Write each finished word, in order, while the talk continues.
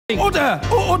Order!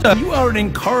 Order! You are an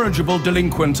incorrigible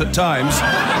delinquent at times.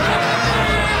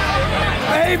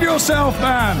 Behave yourself,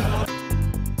 man!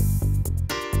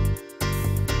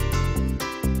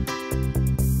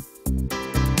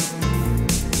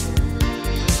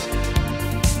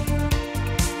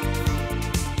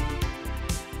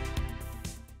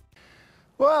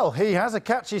 Well, he has a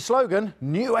catchy slogan,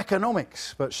 New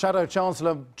Economics, but Shadow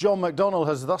Chancellor John McDonnell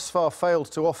has thus far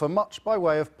failed to offer much by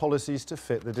way of policies to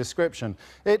fit the description.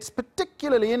 It's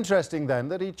particularly interesting, then,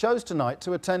 that he chose tonight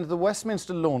to attend the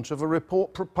Westminster launch of a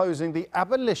report proposing the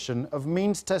abolition of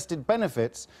means-tested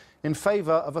benefits in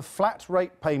favour of a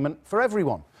flat-rate payment for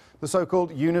everyone, the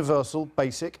so-called universal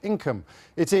basic income.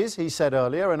 It is, he said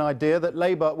earlier, an idea that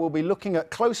Labour will be looking at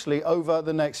closely over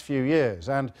the next few years.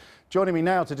 And joining me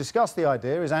now to discuss the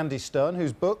idea is Andy Stern,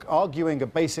 whose book, Arguing a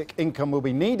Basic Income Will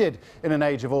Be Needed in an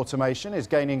Age of Automation, is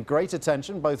gaining great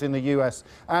attention both in the US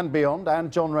and beyond,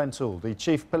 and John Rentoul, the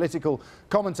chief political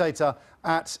commentator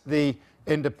at The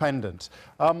Independent.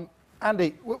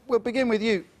 Andy, we'll begin with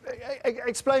you.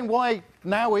 Explain why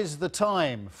now is the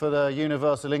time for the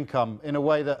universal income in a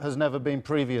way that has never been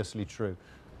previously true.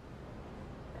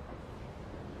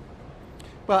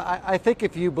 Well, I think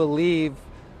if you believe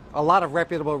a lot of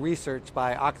reputable research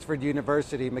by Oxford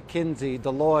University, McKinsey,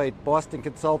 Deloitte, Boston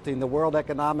Consulting, the World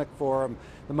Economic Forum,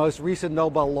 the most recent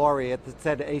Nobel laureate that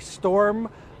said a storm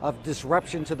of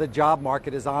disruption to the job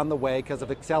market is on the way because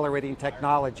of accelerating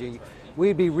technology.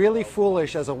 We'd be really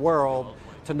foolish as a world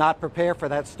to not prepare for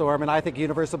that storm, and I think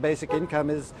universal basic income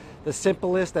is the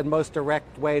simplest and most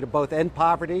direct way to both end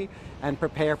poverty and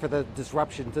prepare for the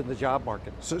disruptions in the job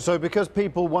market. So because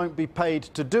people won't be paid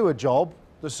to do a job,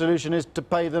 the solution is to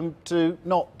pay them to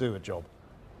not do a job?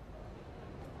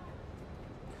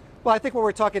 Well, I think what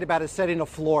we're talking about is setting a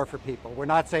floor for people. We're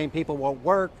not saying people won't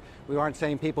work, we aren't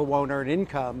saying people won't earn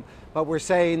income, but we're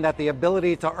saying that the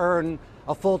ability to earn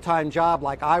a full-time job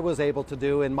like I was able to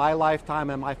do in my lifetime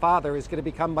and my father is going to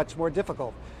become much more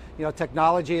difficult. You know,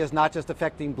 technology is not just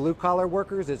affecting blue-collar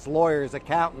workers, it's lawyers,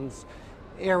 accountants,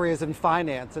 areas in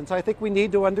finance. And so I think we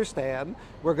need to understand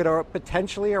we're going to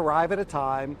potentially arrive at a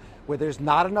time where there's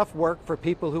not enough work for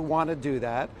people who want to do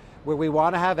that, where we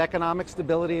want to have economic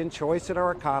stability and choice in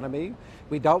our economy.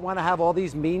 We don't want to have all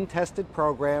these mean-tested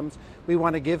programs. We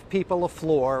want to give people a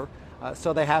floor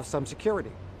so they have some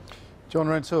security. John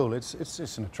Rentoul,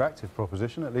 it's an attractive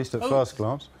proposition, at least at first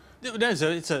glance. No, so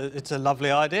it's a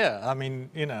lovely idea. I mean,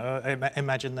 you know,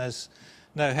 imagine there's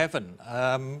no heaven.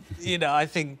 You know, I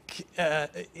think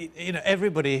you know,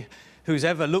 everybody who's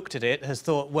ever looked at it has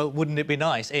thought, well, wouldn't it be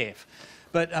nice if?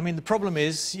 But I mean, the problem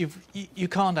is you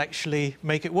can't actually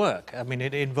make it work. I mean,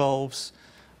 it involves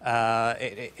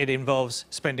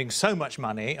spending so much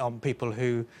money on people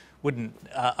who wouldn't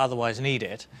otherwise need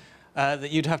it.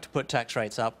 That you'd have to put tax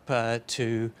rates up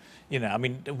to, you know, I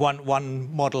mean,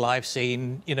 one model I've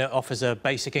seen, you know, offers a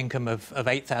basic income of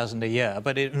 8,000 a year,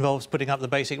 but it involves putting up the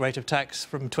basic rate of tax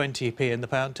from 20p in the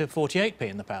pound to 48p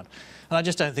in the pound, and I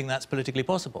just don't think that's politically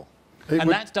possible.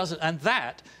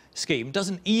 That scheme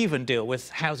doesn't even deal with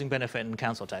housing benefit and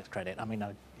council tax credit. I mean,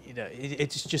 you know,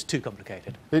 it's just too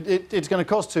complicated. It's going to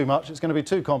cost too much. It's going to be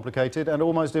too complicated and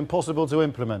almost impossible to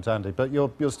implement, Andy. But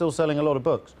you're still selling a lot of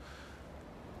books.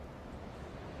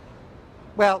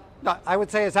 Well, I would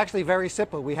say it's actually very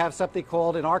simple. We have something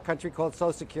called, in our country, called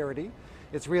Social Security.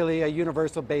 It's really a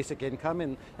universal basic income,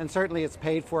 and certainly it's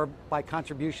paid for by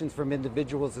contributions from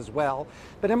individuals as well.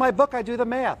 But in my book, I do the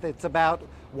math. It's about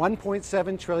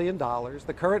 $1.7 trillion.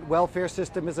 The current welfare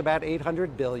system is about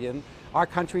 $800 billion. Our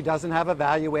country doesn't have a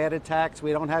value-added tax.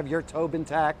 We don't have your Tobin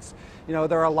tax. You know,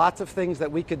 there are lots of things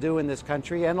that we could do in this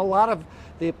country, and a lot of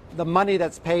the money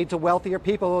that's paid to wealthier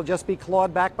people will just be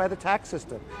clawed back by the tax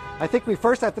system. I think we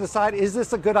first have to decide, is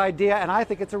this a good idea? And I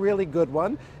think it's a really good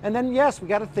one. And then, yes, we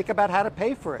got to think about how to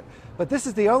pay for it. But this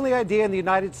is the only idea in the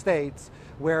United States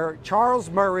where Charles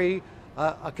Murray,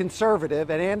 a conservative,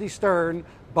 and Andy Stern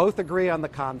both agree on the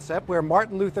concept, where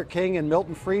Martin Luther King and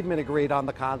Milton Friedman agreed on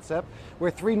the concept,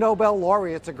 where 3 Nobel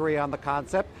laureates agree on the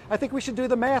concept. I think we should do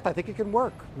the math. I think it can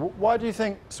work. Why do you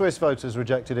think Swiss voters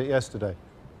rejected it yesterday?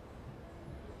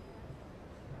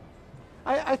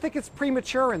 I think it's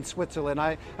premature in Switzerland.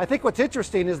 I think what's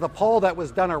interesting is the poll that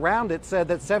was done around it said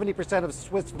that 70% of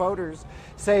Swiss voters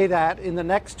say that in the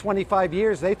next 25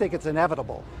 years they think it's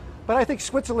inevitable. But I think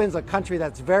Switzerland's a country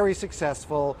that's very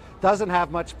successful, doesn't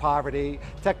have much poverty,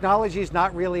 technology's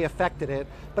not really affected it,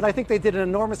 but I think they did an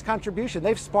enormous contribution.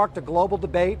 They've sparked a global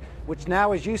debate, which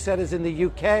now, as you said, is in the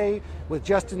UK with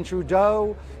Justin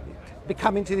Trudeau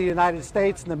coming to the United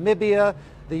States, Namibia,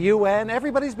 the UN.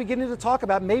 Everybody's beginning to talk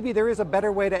about maybe there is a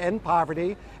better way to end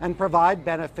poverty and provide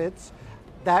benefits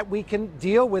that we can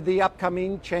deal with the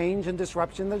upcoming change and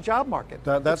disruption in the job market.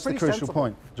 That's the crucial sensible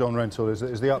point, John Rentoul,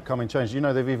 is the upcoming change. You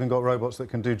know, they've even got robots that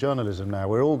can do journalism now.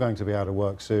 We're all going to be out of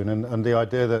work soon, and the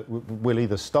idea that we'll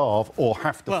either starve or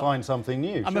have to find something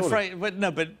new. I'm afraid, but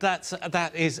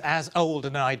that is as old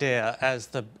an idea as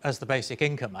the basic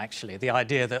income. Actually, the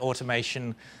idea that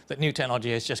automation, that new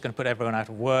technology is just going to put everyone out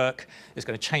of work, is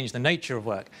going to change the nature of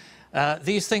work.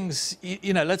 These things,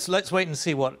 you know, let's wait and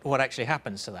see what actually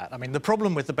happens to that. I mean, the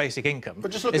problem with the basic income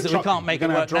is that we can't make it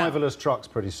work now. You're going to have driverless trucks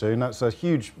pretty soon. That's a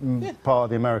huge part of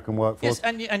the American workforce.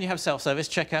 Yes, and you have self-service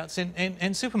checkouts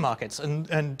in supermarkets,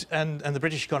 and the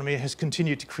British economy has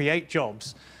continued to create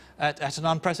jobs at an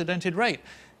unprecedented rate.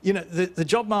 You know, the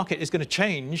job market is going to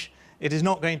change. It is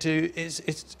not going to.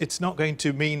 It's not going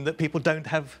to mean that people don't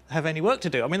have any work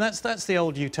to do. I mean, that's the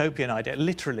old utopian idea,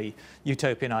 literally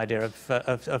utopian idea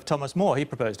of Thomas More. He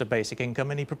proposed a basic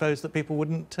income, and he proposed that people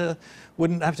wouldn't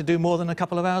have to do more than a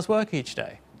couple of hours' work each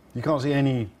day. You can't see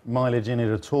any mileage in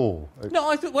it at all. No,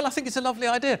 I think it's a lovely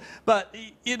idea. But,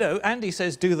 you know, Andy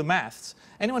says do the maths.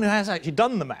 Anyone who has actually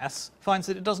done the maths finds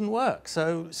that it doesn't work.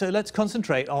 So let's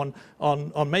concentrate on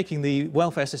making the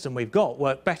welfare system we've got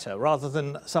work better, rather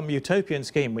than some utopian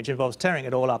scheme which involves tearing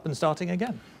it all up and starting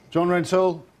again. John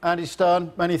Rentoul, Andy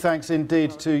Stern, many thanks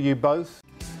indeed to you both.